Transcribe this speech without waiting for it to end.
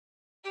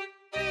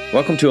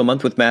Welcome to A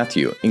Month with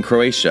Matthew in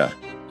Croatia.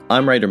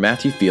 I'm writer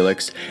Matthew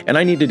Felix, and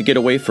I needed to get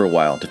away for a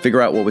while to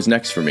figure out what was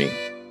next for me.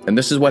 And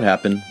this is what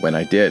happened when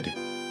I did.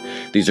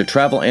 These are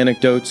travel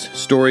anecdotes,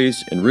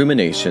 stories, and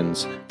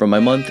ruminations from my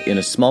month in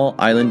a small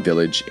island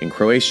village in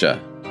Croatia.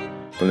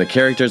 From the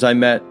characters I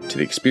met, to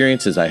the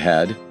experiences I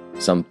had,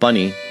 some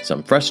funny,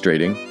 some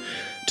frustrating,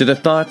 to the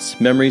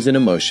thoughts, memories, and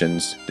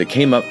emotions that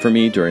came up for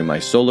me during my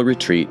solo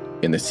retreat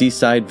in the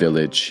seaside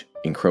village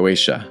in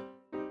Croatia.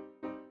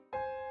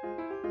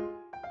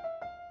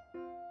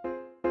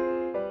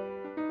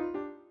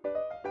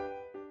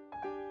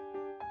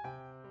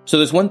 So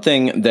there's one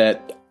thing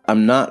that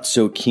I'm not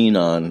so keen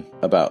on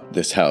about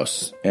this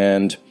house,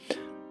 and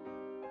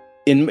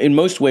in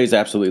most ways I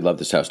absolutely love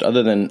this house.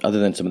 Other than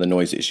some of the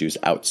noise issues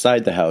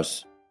outside the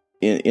house,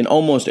 in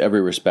almost every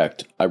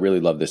respect, I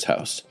really love this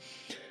house.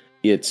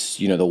 It's,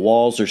 the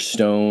walls are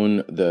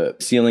stone, the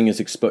ceiling is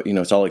exposed,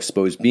 it's all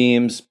exposed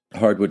beams,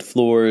 hardwood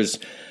floors,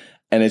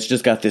 and it's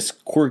just got this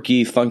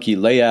quirky, funky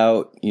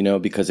layout,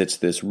 because it's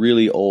this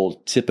really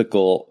old,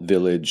 typical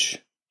village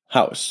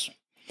house.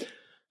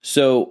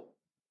 So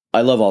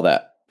I love all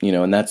that,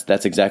 and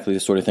that's exactly the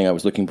sort of thing I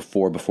was looking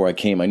for before I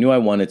came. I knew I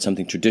wanted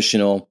something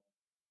traditional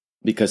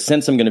because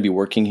since I'm going to be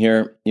working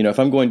here, if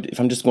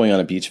I'm just going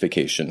on a beach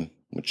vacation,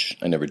 which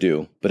I never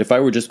do, but if I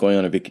were just going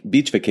on a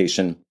beach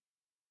vacation,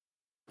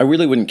 I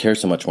really wouldn't care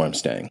so much where I'm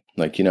staying.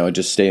 I'd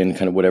just stay in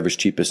kind of whatever's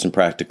cheapest and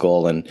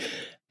practical, and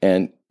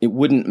it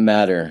wouldn't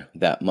matter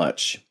that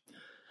much.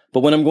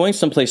 But when I'm going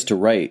someplace to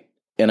write,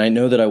 and I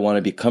know that I want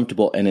to be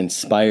comfortable and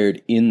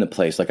inspired in the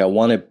place, I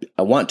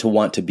want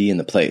to be in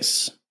the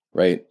place.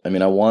 Right? I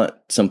want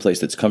someplace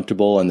that's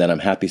comfortable and that I'm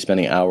happy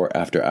spending hour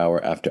after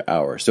hour after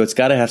hour. So it's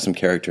got to have some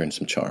character and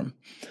some charm.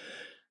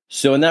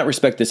 So in that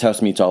respect, this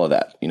house meets all of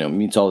that,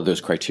 meets all of those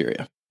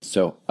criteria.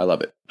 So I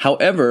love it.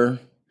 However,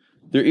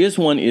 there is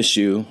one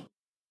issue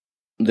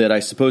that I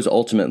suppose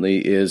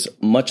ultimately is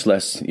much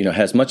less,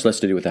 has much less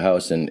to do with the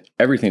house and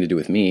everything to do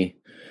with me,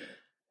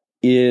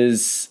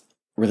 is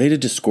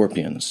related to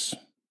scorpions.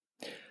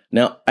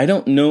 Now, I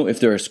don't know if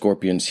there are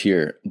scorpions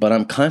here, but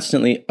I'm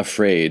constantly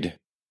afraid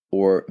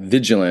or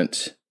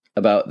vigilant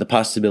about the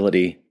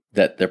possibility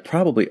that there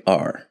probably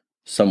are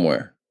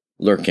somewhere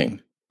lurking,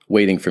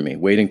 waiting for me,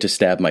 waiting to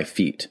stab my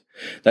feet.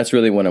 That's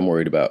really what I'm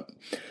worried about.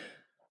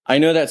 I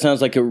know that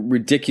sounds like a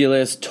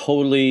ridiculous,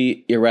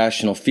 totally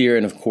irrational fear,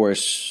 and of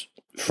course,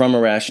 from a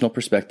rational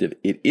perspective,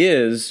 it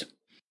is,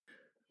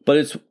 but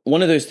it's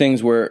one of those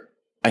things where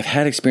I've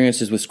had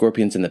experiences with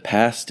scorpions in the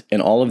past,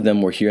 and all of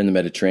them were here in the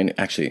Mediterranean.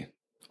 Actually,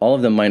 all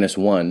of them minus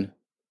one,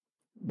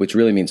 which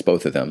really means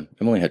both of them.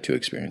 I've only had 2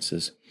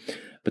 experiences.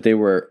 But they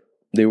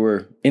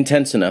were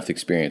intense enough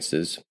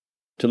experiences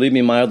to leave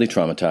me mildly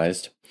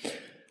traumatized.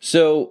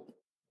 So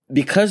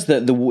because the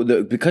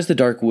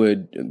dark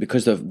wood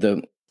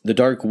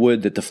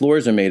that the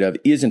floors are made of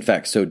is in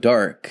fact so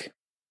dark,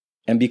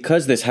 and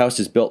because this house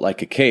is built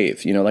like a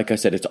cave, like I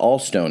said, it's all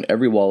stone,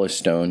 every wall is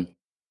stone,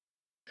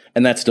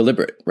 and that's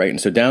deliberate, right?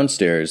 And so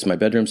downstairs, my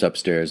bedroom's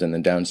upstairs, and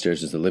then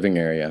downstairs is the living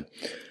area.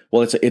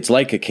 Well, it's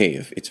like a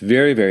cave. It's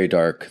very, very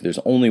dark. There's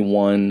only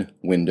one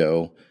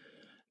window.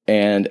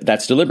 And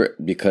that's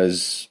deliberate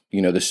because,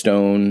 the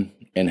stone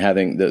and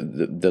having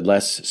the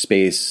less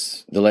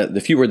space,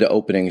 the fewer the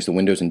openings, the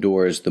windows and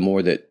doors, the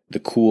more that the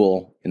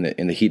cool in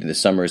the heat of the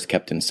summer is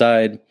kept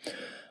inside.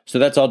 So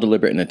that's all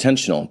deliberate and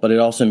intentional. But it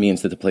also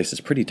means that the place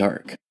is pretty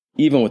dark,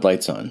 even with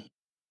lights on.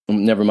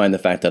 Never mind the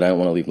fact that I don't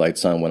want to leave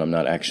lights on when I'm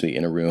not actually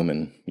in a room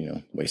and,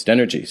 waste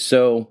energy.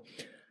 So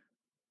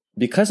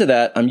because of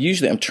that, I'm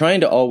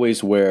trying to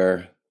always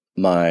wear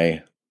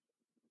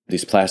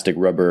these plastic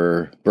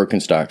rubber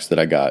Birkenstocks that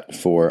I got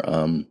for,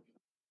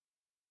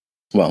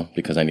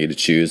 because I needed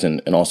shoes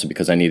and also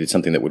because I needed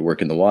something that would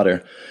work in the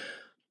water.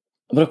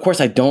 But of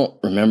course I don't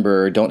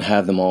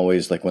have them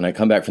always. Like when I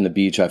come back from the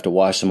beach, I have to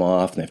wash them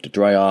off and they have to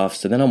dry off.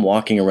 So then I'm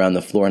walking around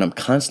the floor and I'm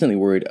constantly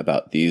worried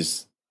about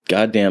these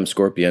goddamn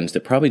scorpions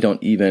that probably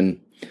don't even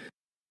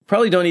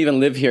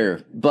live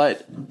here.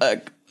 But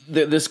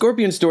the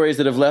scorpion stories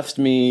that have left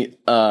me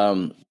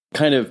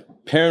kind of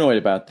paranoid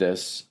about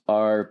this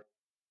are,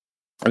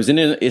 I was in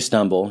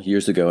Istanbul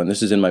years ago, and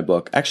this is in my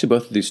book. Actually,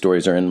 both of these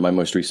stories are in my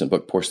most recent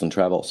book, Porcelain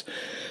Travels.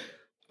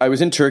 I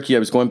was in Turkey. I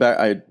was going back.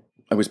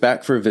 I was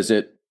back for a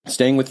visit,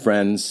 staying with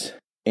friends,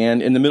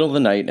 and in the middle of the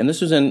night, and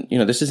this is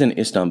in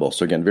Istanbul.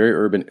 So again, very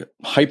urban,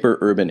 hyper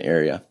urban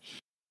area.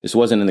 This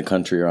wasn't in the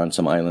country or on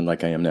some island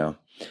like I am now.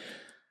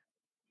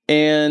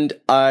 And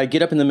I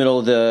get up in the middle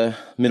of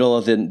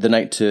the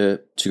night to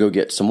go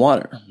get some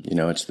water.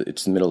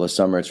 It's the middle of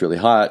summer. It's really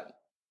hot.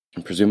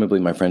 And presumably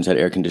my friends had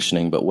air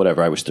conditioning, but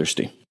whatever, I was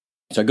thirsty.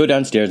 So I go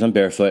downstairs, I'm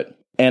barefoot,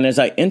 and as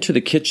I enter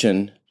the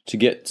kitchen to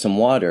get some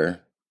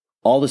water,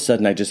 all of a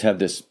sudden I just have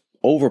this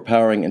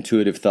overpowering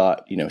intuitive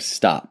thought,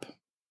 stop.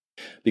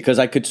 Because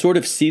I could sort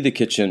of see the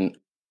kitchen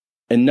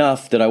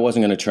enough that I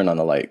wasn't going to turn on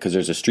the light, because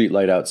there's a street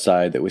light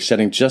outside that was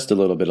shedding just a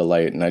little bit of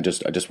light, and I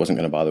just wasn't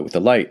going to bother with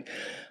the light.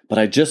 But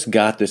I just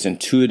got this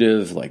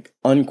intuitive,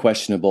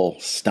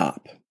 unquestionable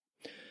stop.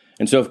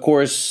 And so, of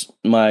course,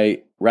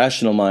 my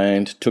rational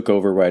mind took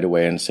over right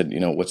away and said,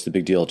 what's the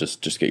big deal?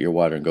 Just get your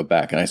water and go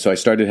back. And so I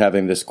started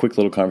having this quick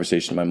little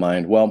conversation in my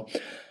mind. Well,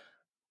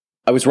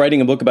 I was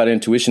writing a book about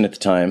intuition at the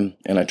time,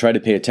 and I tried to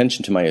pay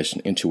attention to my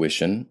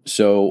intuition.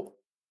 So,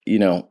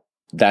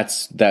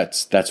 that's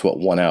what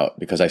won out,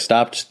 because I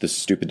stopped this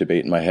stupid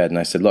debate in my head and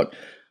I said, look,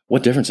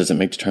 what difference does it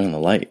make to turn on the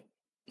light?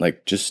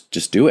 Like,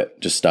 just do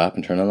it. Just stop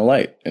and turn on the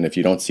light. And if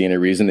you don't see any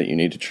reason that you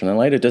need to turn on the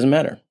light, it doesn't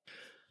matter.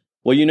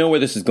 Well, you know where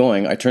this is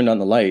going. I turned on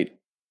the light,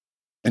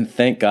 and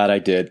thank God I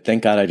did.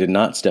 Thank God I did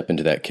not step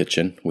into that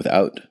kitchen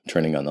without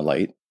turning on the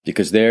light,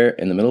 because there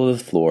in the middle of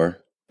the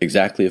floor,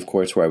 exactly, of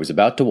course, where I was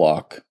about to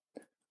walk,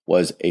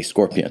 was a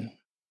scorpion.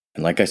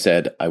 And like I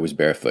said, I was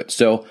barefoot.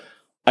 So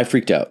I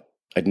freaked out.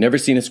 I'd never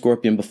seen a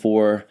scorpion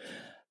before,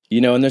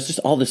 and there's just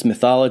all this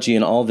mythology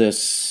and all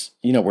this,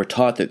 we're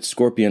taught that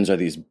scorpions are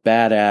these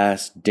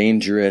badass,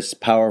 dangerous,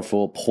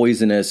 powerful,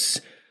 poisonous,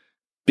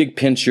 big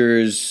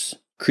pinchers,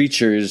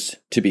 creatures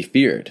to be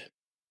feared,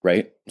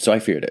 right? So I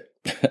feared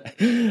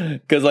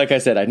it because, like I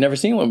said, I'd never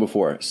seen one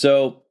before.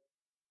 So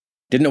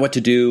didn't know what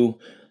to do.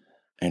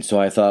 And so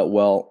I thought,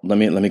 well, let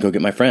me go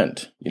get my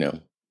friend.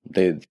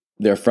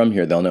 They're from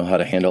here. They'll know how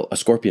to handle a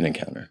scorpion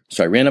encounter.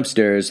 So I ran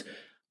upstairs,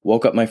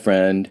 woke up my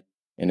friend,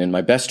 and in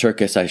my best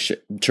Turkish, I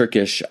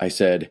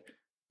said,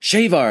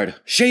 "Shavard,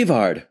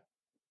 shavard,"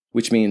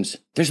 which means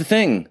there's a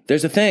thing.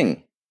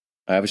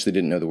 I obviously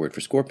didn't know the word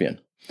for scorpion.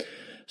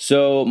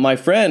 So my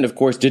friend, of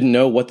course, didn't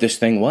know what this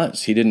thing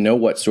was. He didn't know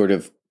what sort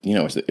of,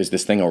 is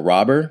this thing a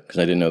robber? Because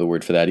I didn't know the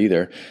word for that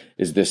either.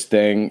 Is this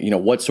thing,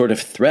 what sort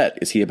of threat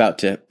is he about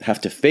to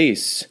have to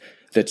face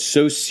that's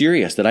so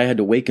serious that I had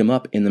to wake him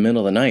up in the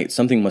middle of the night?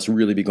 Something must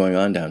really be going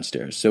on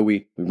downstairs. So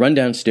we run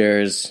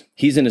downstairs.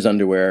 He's in his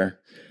underwear,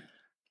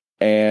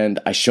 and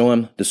I show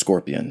him the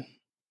scorpion.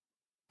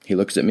 He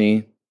looks at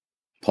me,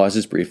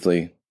 pauses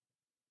briefly,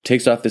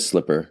 takes off his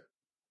slipper,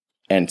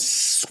 and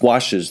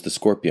squashes the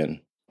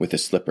scorpion with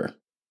his slipper.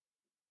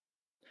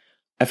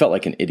 I felt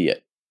like an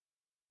idiot.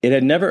 It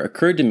had never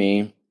occurred to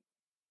me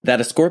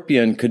that a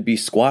scorpion could be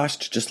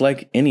squashed just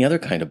like any other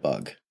kind of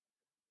bug.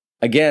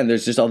 Again,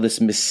 there's just all this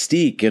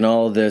mystique and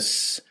all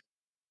this,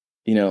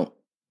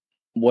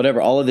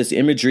 all of this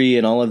imagery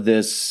and all of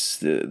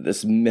this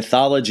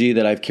mythology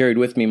that I've carried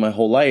with me my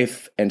whole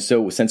life. And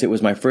so since it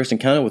was my first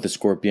encounter with a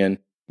scorpion,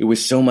 it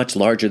was so much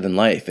larger than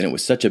life, and it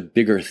was such a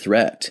bigger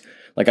threat.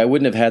 Like, I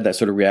wouldn't have had that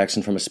sort of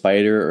reaction from a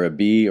spider or a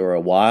bee or a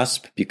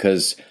wasp,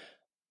 because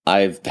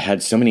I've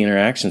had so many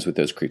interactions with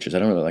those creatures. I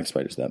don't really like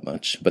spiders that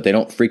much, but they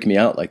don't freak me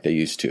out like they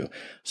used to.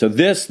 So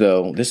this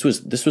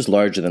was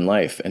larger than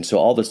life. And so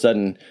all of a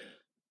sudden,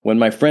 when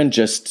my friend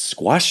just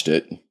squashed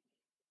it,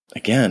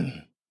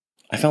 again,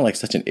 I felt like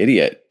such an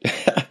idiot.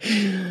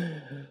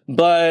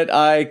 But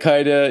I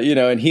kind of,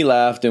 and he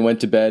laughed and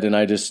went to bed, and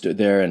I just stood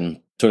there and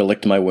sort of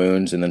licked my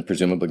wounds and then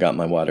presumably got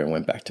my water and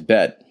went back to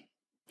bed.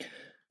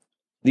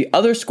 The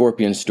other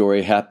scorpion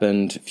story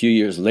happened a few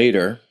years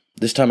later.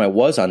 This time I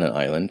was on an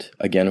island,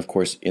 again, of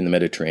course, in the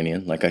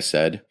Mediterranean, like I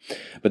said.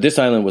 But this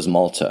island was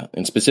Malta,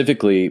 and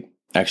specifically,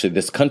 actually,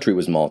 this country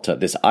was Malta.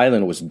 This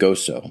island was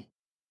Gozo,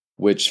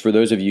 which, for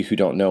those of you who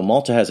don't know,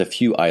 Malta has a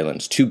few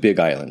islands, 2 big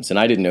islands, and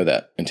I didn't know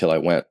that until I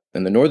went.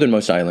 And the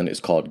northernmost island is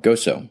called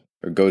Gozo.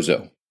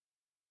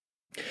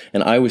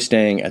 And I was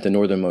staying at the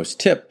northernmost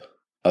tip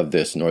of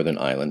this northern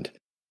island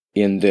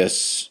in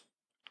this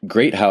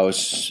great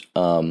house,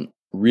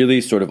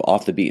 really sort of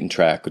off the beaten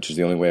track, which is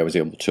the only way I was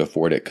able to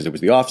afford it, because it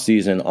was the off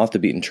season, off the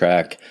beaten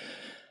track.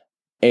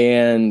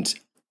 And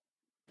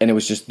it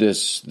was just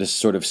this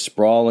sort of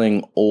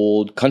sprawling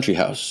old country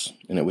house,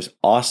 and it was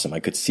awesome. I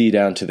could see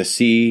down to the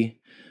sea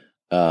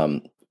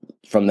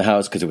from the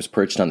house because it was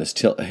perched on this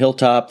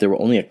hilltop. There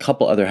were only a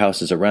couple other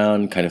houses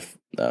around, kind of.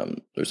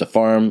 There's a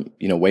farm,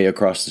 way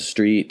across the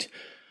street.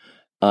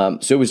 So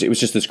it was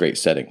just this great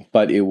setting,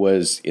 but it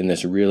was in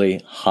this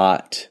really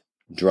hot,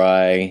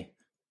 dry,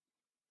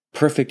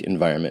 perfect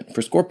environment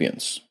for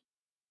scorpions.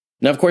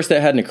 Now, of course,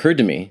 that hadn't occurred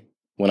to me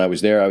when I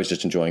was there. I was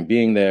just enjoying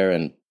being there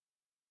and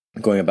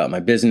going about my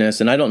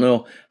business. And I don't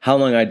know how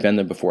long I'd been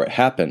there before it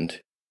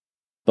happened,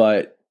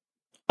 but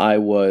I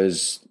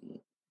was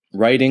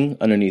writing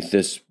underneath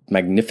this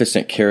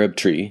magnificent carob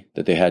tree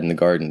that they had in the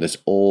garden, this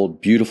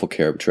old, beautiful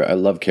carob tree. I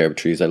love carob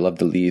trees. I love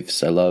the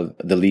leaves. I love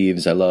the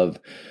leaves. I love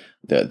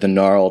the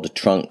gnarled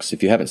trunks.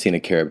 If you haven't seen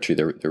a carob tree,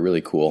 they're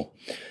really cool.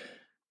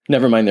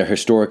 Never mind their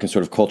historic and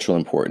sort of cultural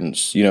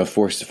importance.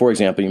 For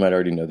example, you might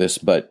already know this,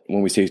 but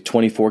when we say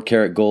 24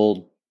 karat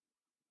gold,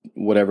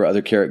 whatever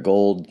other karat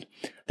gold,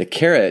 the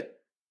carat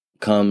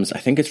comes, I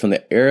think it's from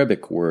the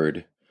Arabic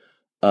word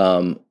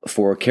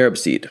for carob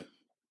seed.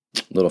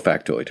 Little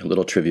factoid, a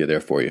little trivia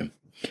there for you.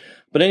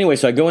 But anyway,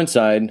 so I go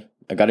inside,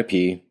 I gotta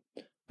pee.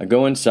 I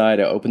go inside,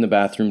 I open the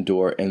bathroom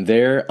door, and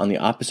there on the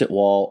opposite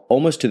wall,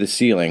 almost to the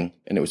ceiling,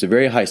 and it was a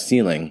very high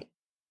ceiling,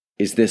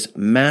 is this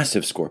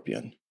massive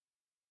scorpion.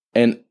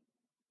 And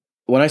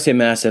when I say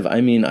massive,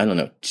 I mean,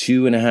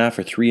 2.5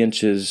 or 3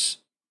 inches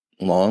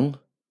long.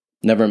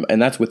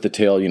 And that's with the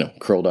tail,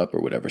 curled up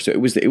or whatever. So it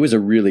was a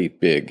really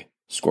big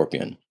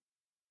scorpion.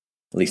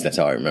 At least that's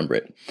how I remember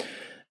it.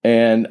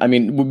 And I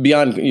mean,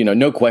 beyond,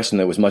 no question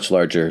that it was much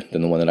larger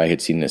than the one that I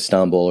had seen in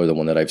Istanbul or the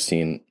one that I've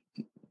seen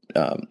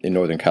in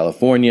Northern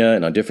California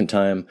and on a different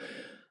time.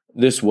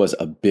 This was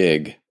a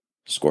big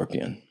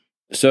scorpion.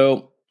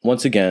 So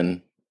once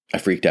again, I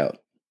freaked out.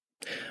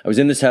 I was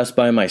in this house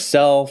by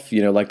myself.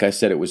 Like I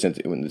said, it was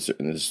in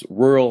this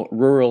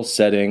rural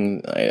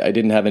setting. I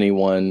didn't have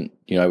anyone,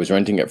 I was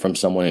renting it from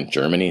someone in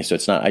Germany. So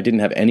I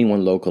didn't have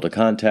anyone local to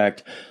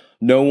contact,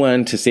 no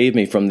one to save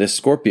me from this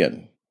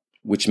scorpion,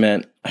 which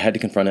meant I had to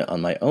confront it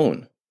on my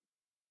own.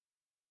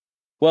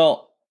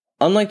 Well,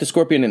 unlike the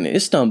scorpion in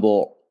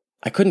Istanbul,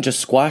 I couldn't just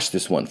squash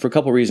this one for a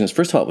couple reasons.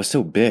 First of all, it was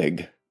so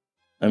big.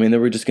 I mean, there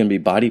were just going to be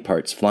body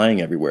parts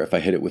flying everywhere if I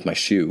hit it with my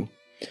shoe.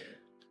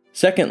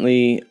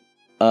 Secondly,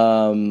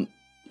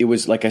 it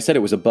was, like I said, it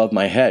was above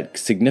my head,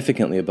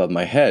 significantly above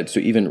my head. So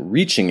even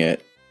reaching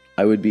it,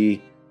 I would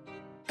be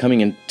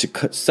coming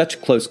into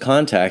such close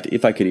contact,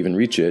 if I could even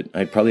reach it.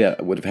 I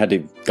would have had to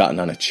have gotten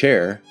on a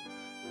chair.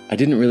 I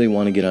didn't really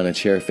want to get on a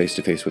chair face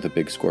to face with a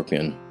big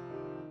scorpion.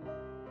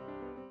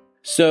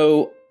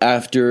 So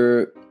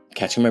after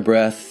catching my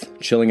breath,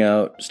 chilling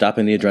out,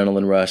 stopping the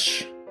adrenaline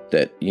rush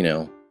that,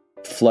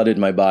 flooded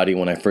my body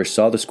when I first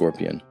saw the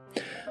scorpion,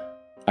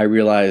 I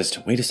realized,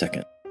 wait a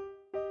second,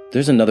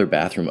 there's another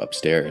bathroom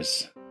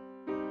upstairs.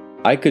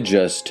 I could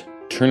just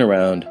turn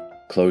around,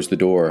 close the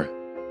door,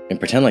 and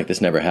pretend like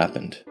this never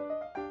happened.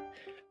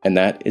 And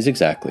that is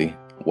exactly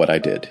what I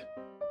did.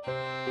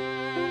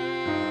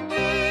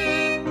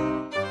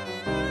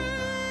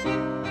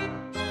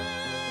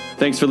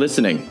 Thanks for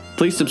listening.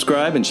 Please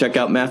subscribe and check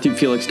out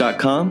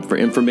MatthewFelix.com for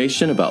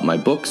information about my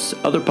books,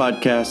 other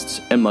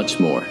podcasts, and much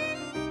more.